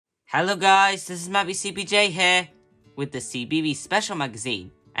Hello guys, this is Mappy CPJ here with the CBeebies special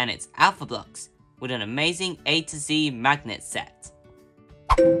magazine, and it's Alphablocks with an amazing A to Z magnet set.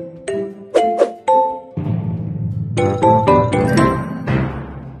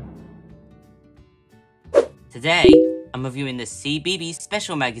 Today, I'm reviewing the CBeebies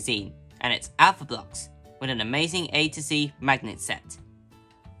special magazine, and it's Alphablocks with an amazing A to Z magnet set.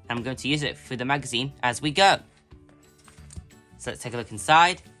 I'm going to use it through the magazine as we go. So let's take a look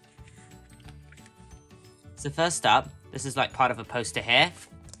inside. So first up, this is like part of a poster here.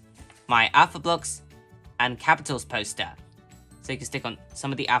 My Alphablocks and Capitals poster. So you can stick on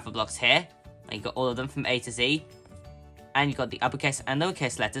some of the Alphablocks here. And you've got all of them from A to Z. And you've got the uppercase and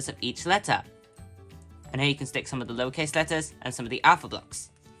lowercase letters of each letter. And here you can stick some of the lowercase letters and some of the Alphablocks.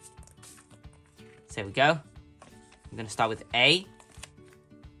 So here we go. I'm going to start with A.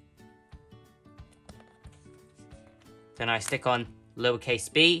 Then I stick on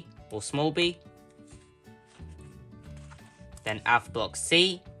lowercase b or small b. Then Alphablock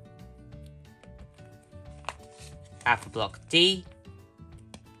C, Alphablock D,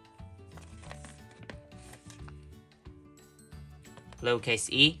 lowercase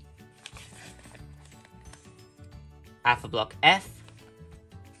e, Alphablock F,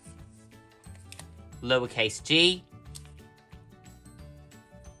 lowercase g,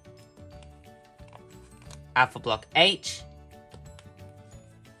 Alphablock H,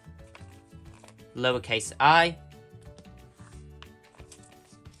 lowercase I,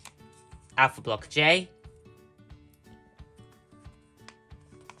 Alphablock J,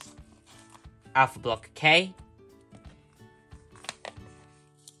 Alphablock K,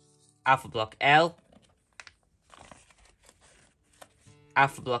 Alphablock L,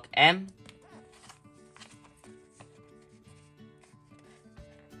 Alphablock M,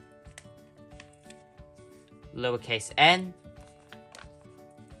 lowercase n,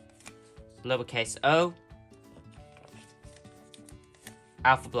 lowercase o,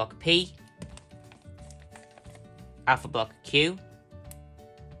 Alphablock P, Alphablock Q,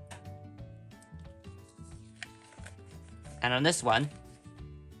 and on this one,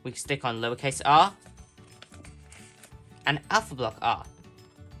 we can stick on lowercase r and Alphablock R,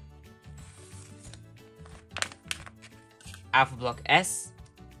 Alphablock S,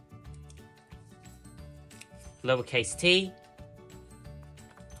 lowercase t,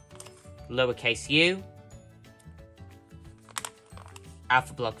 lowercase u,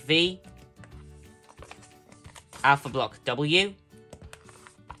 Alphablock V, Alphablock W,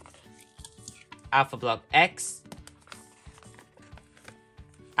 Alphablock X,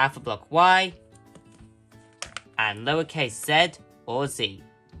 Alphablock Y, and lowercase z or z.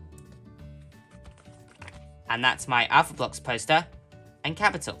 And that's my Alphablocks poster and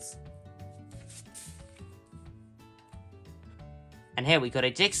Capitals. And here we got a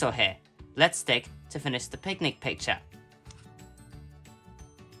jigsaw here. Let's stick to finish the picnic picture.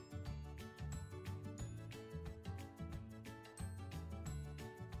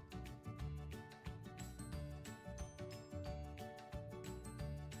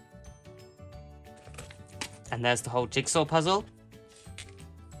 And there's the whole jigsaw puzzle.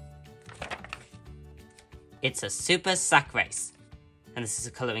 It's a super sack race. And this is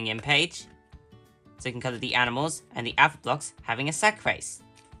a colouring in page. So you can colour the animals and the Alphablocks having a sack race.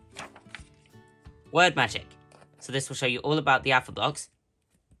 Word magic. So this will show you all about the Alphablocks,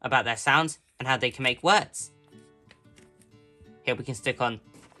 about their sounds and how they can make words. Here we can stick on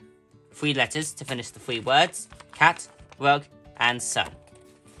 3 letters to finish the 3 words. Cat, rug and sun.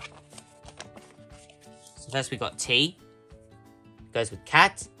 So first we got T, goes with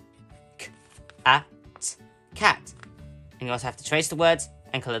cat, k-a-t, cat. And you also have to trace the words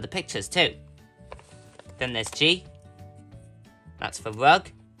and colour the pictures too. Then there's G, that's for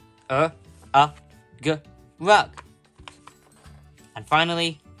rug, g, rug. And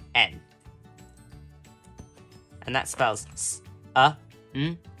finally, N. And that spells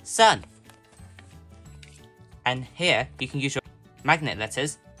sun. And here you can use your magnet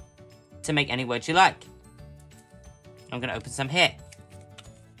letters to make any word you like. I'm going to open some here.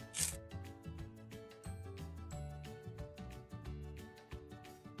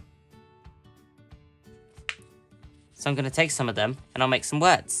 So I'm going to take some of them and I'll make some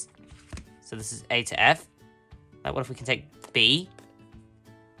words. So this is A to F. Like what if we can take B?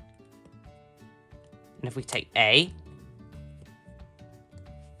 And if we take A?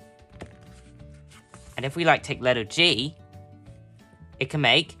 And if we like take letter G, it can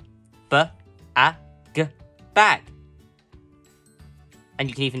make B-A-G, bag. And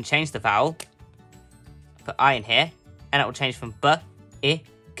you can even change the vowel. Put I in here, and it will change from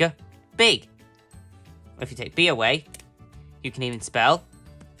B-I-G, big. If you take B away, you can even spell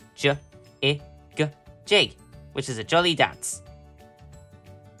jig, which is a jolly dance.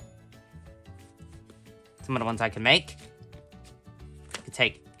 Some other ones I can make. I could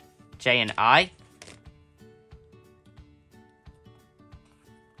take J and I.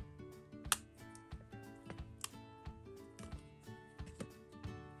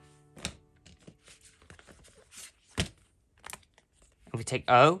 If we take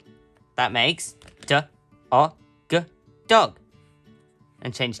O, that makes dog.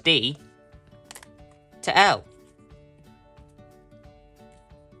 And change D to L.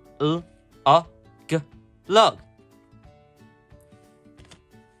 Log.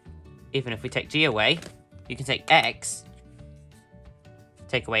 Even if we take G away, you can take X,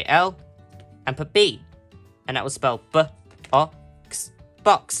 take away L, and put B. And that will spell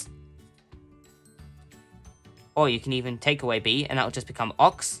box. Or you can even take away B, and that will just become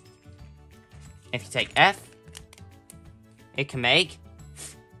ox. If you take F, it can make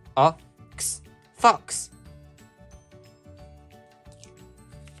fox.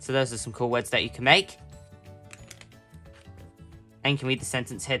 So those are some cool words that you can make. And you can read the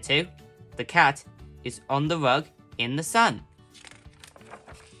sentence here too. The cat is on the rug in the sun.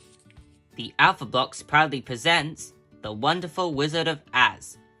 The Alphablocks proudly presents The Wonderful Wizard of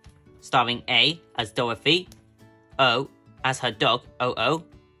Oz, starring A as Dorothy, O as her dog, O-O,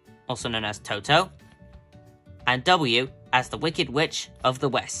 also known as Toto, and W as the Wicked Witch of the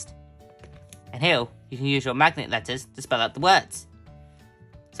West. And here, you can use your magnet letters to spell out the words.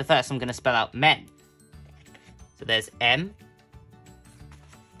 So first, I'm going to spell out men. So there's M.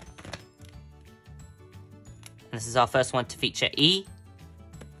 And this is our first one to feature E.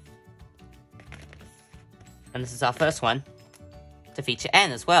 And this is our first one to feature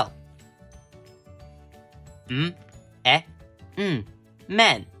N as well.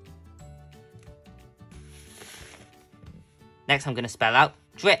 Men. Next, I'm going to spell out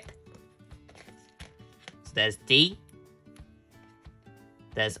drip. So there's D.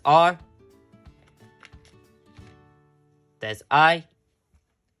 There's R. There's I.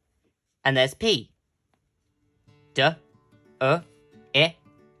 And there's P. Drip.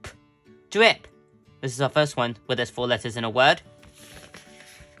 This is our first one where there's 4 letters in a word.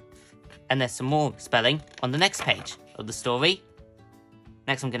 And there's some more spelling on the next page of the story.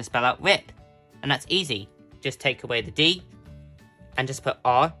 Next, I'm going to spell out rip. And that's easy. Just take away the D and just put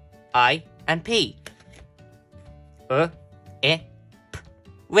R, I, and P. Rip.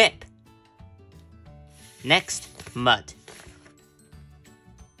 Next, mud.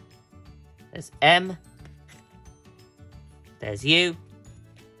 There's M. There's U.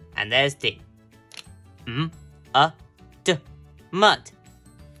 And there's D. Mud.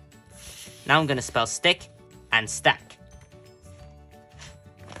 Now I'm going to spell stick and stack.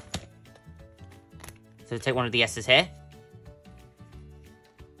 So take one of the S's here.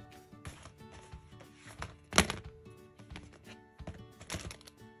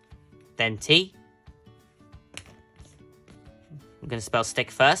 Then T. I'm going to spell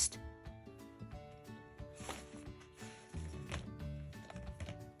stick first.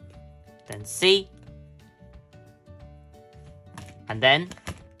 Then C. And then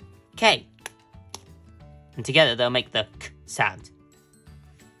K. And together they'll make the K sound.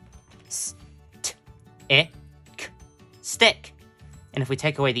 Stick. And if we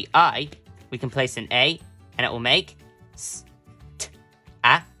take away the I, we can place an A, and it will make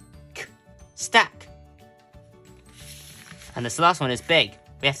stack. And this last one is big.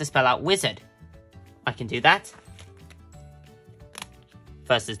 We have to spell out wizard. I can do that.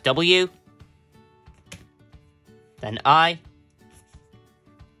 First is W. Then I.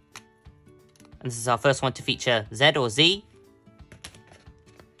 And this is our first one to feature Z or Z.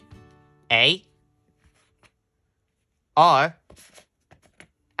 A. R.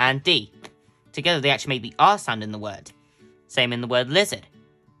 And D. Together they actually make the R sound in the word. Same in the word lizard.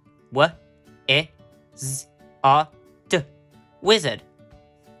 W-I-Z-R-D. Wizard.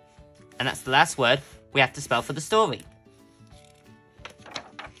 And that's the last word we have to spell for the story.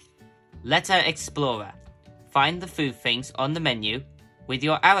 Letter Explorer. Find the food things on the menu with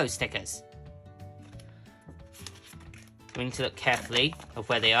your arrow stickers. We need to look carefully of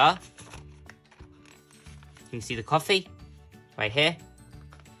where they are. Can you see the coffee? Right here.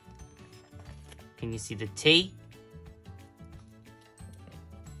 Can you see the tea?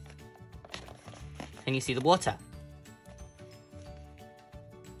 Can you see the water?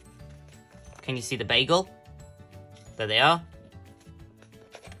 Can you see the bagel? There they are.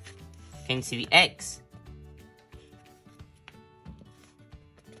 Can you see the eggs?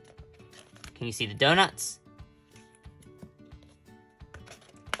 Can you see the donuts?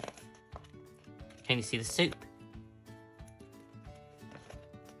 Can you see the soup?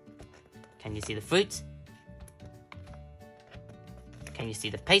 Can you see the fruit? Can you see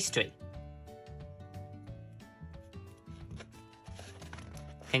the pastry?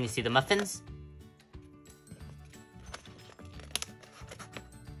 Can you see the muffins?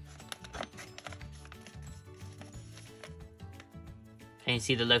 Can you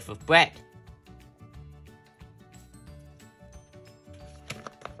see the loaf of bread?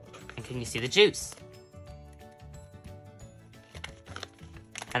 And can you see the juice?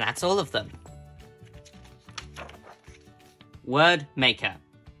 And that's all of them. Word Maker.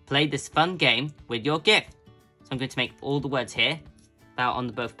 Play this fun game with your gift. So I'm going to make all the words here that are on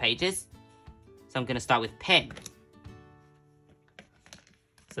the both pages. So I'm going to start with pin.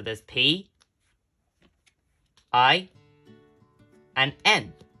 So there's P, I, and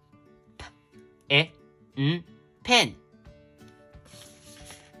N. P, I, N, pin.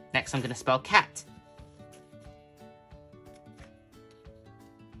 Next I'm going to spell cat.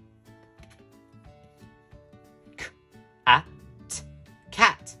 K, A, T,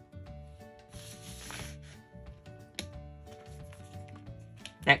 cat.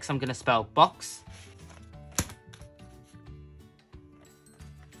 Next I'm going to spell box.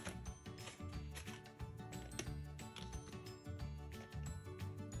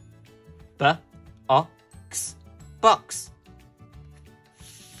 B-O-X, box.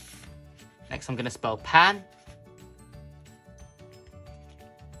 Next I'm going to spell pan.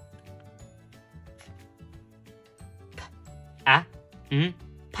 P-A-N,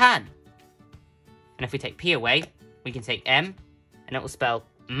 pan. And if we take P away, we can take M, and it will spell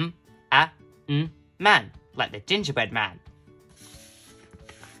M-A-N, man, like the gingerbread man.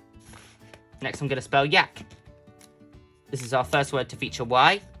 Next I'm going to spell yak. This is our first word to feature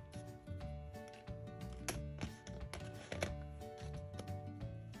Y.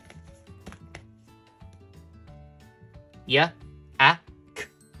 Y-A-K,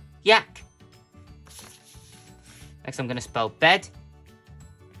 yak. Next I'm going to spell bed.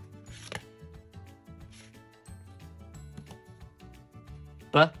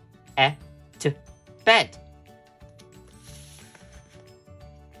 B-E-T, bed.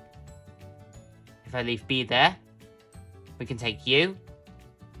 If I leave B there, we can take U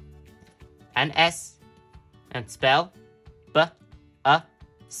and S and spell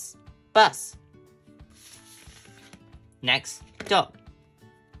B-U-S, bus. Next, dog.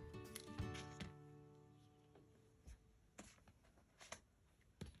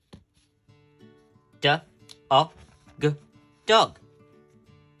 D-O-G, dog.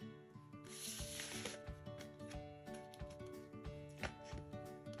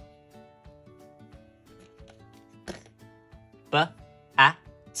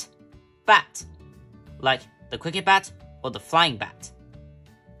 B-A-T, bat, like the cricket bat or the flying bat.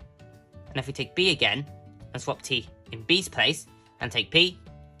 And if we take B again and swap T in B's place and take P,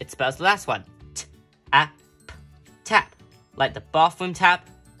 it spells the last one. T-A-P, tap, like the bathroom tap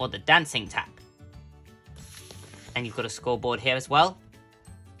or the dancing tap. And you've got a scoreboard here as well.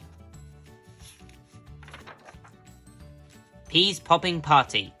 P's popping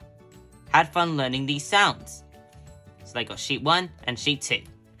party. Had fun learning these sounds. So they got sheet 1 and sheet 2. And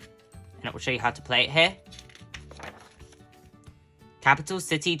it will show you how to play it here. Capital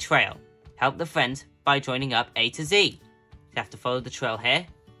City Trail. Help the friends by joining up A to Z. You have to follow the trail here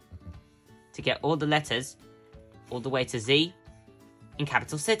to get all the letters all the way to Z in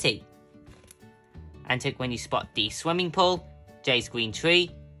Capital City. And tick when you spot D's swimming pool, J's green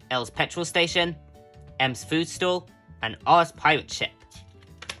tree, L's petrol station, M's food stall, and R's pirate ship.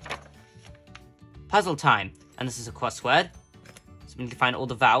 Puzzle time, and this is a crossword. So we need to find all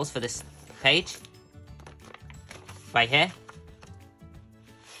the vowels for this page. Right here.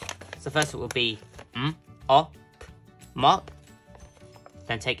 So first it will be M, O, P, mop.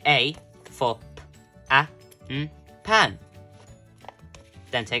 Then take A for P, A, N, pan.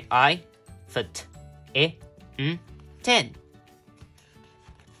 Then take I for T, I, N, tin.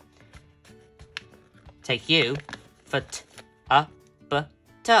 Take U for T, A, B,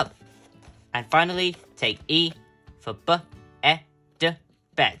 tub. And finally, take E for B, E, D,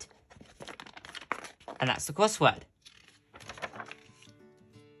 bed. And that's the crossword.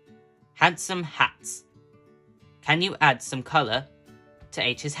 Handsome hats. Can you add some colour to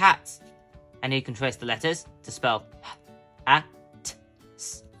H's hats? And you can trace the letters to spell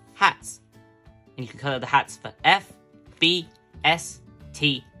H-A-T-S, hats. And you can colour the hats for F, B, S,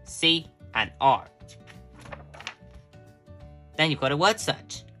 T, C, and R. Then you've got a word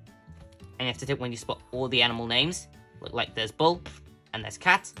search. And you have to tick when you spot all the animal names. Look like there's bull and there's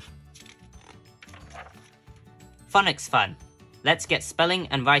cat. Phonics fun. Let's get spelling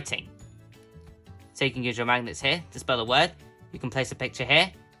and writing. So you can use your magnets here to spell a word. You can place a picture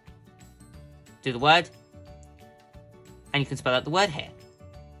here. do the word, and you can spell out the word here.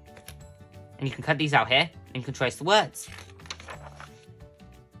 And you can cut these out here, and you can trace the words.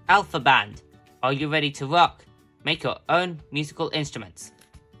 Alpha Band, are you ready to rock? Make your own musical instruments.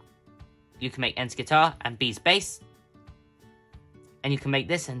 You can make N's guitar and B's bass. And you can make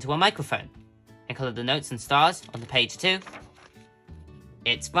this into a microphone. And color the notes and stars on the page too.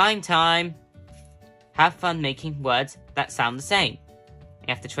 It's rhyme time! Have fun making words that sound the same. You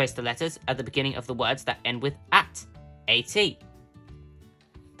have to trace the letters at the beginning of the words that end with at. A-T.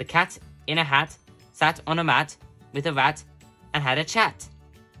 The cat in a hat sat on a mat with a rat and had a chat.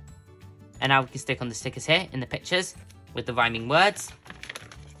 And now we can stick on the stickers here in the pictures with the rhyming words.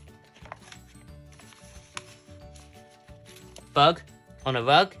 Bug on a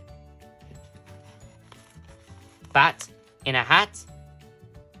rug. Bat in a hat.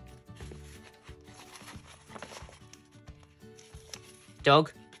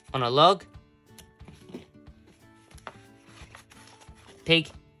 Dog on a log. Pig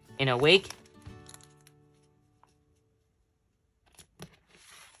in a wig.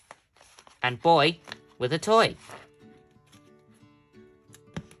 And boy with a toy.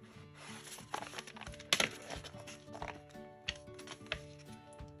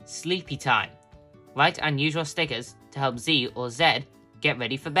 Sleepy time. Write unusual stickers to help Z or Z get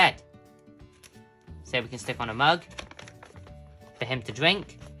ready for bed. So we can stick on a mug for him to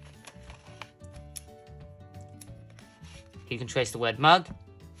drink. You can trace the word mug.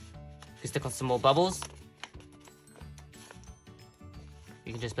 You can stick on some more bubbles.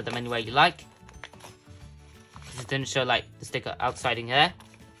 You can just put them anywhere you like. This didn't show like the sticker outside in here.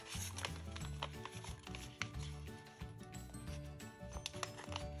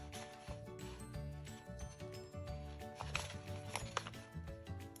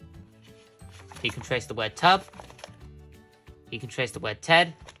 You can trace the word tub. You can trace the word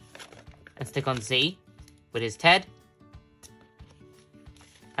Ted. And stick on Z with his Ted.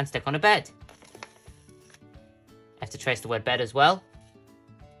 And stick on a bed. You have to trace the word bed as well.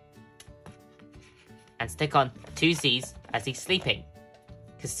 And stick on 2 Z's as he's sleeping.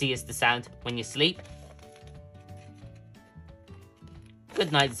 Because C is the sound when you sleep.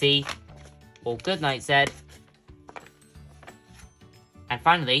 Good night Z. Or good night Z. And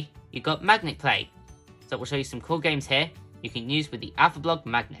finally, you've got magnet play. So we'll show you some cool games here you can use with the Alphablock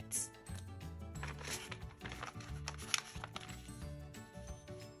magnets.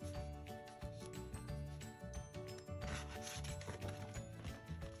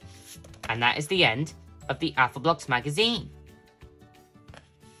 And that is the end of the Alphablocks magazine.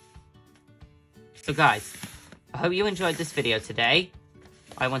 So guys, I hope you enjoyed this video today.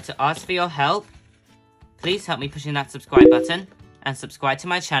 I want to ask for your help. Please help me pushing that subscribe button and subscribe to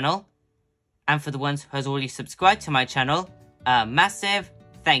my channel. And for the ones who has already subscribed to my channel, a massive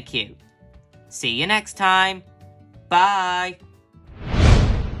thank you. See you next time. Bye.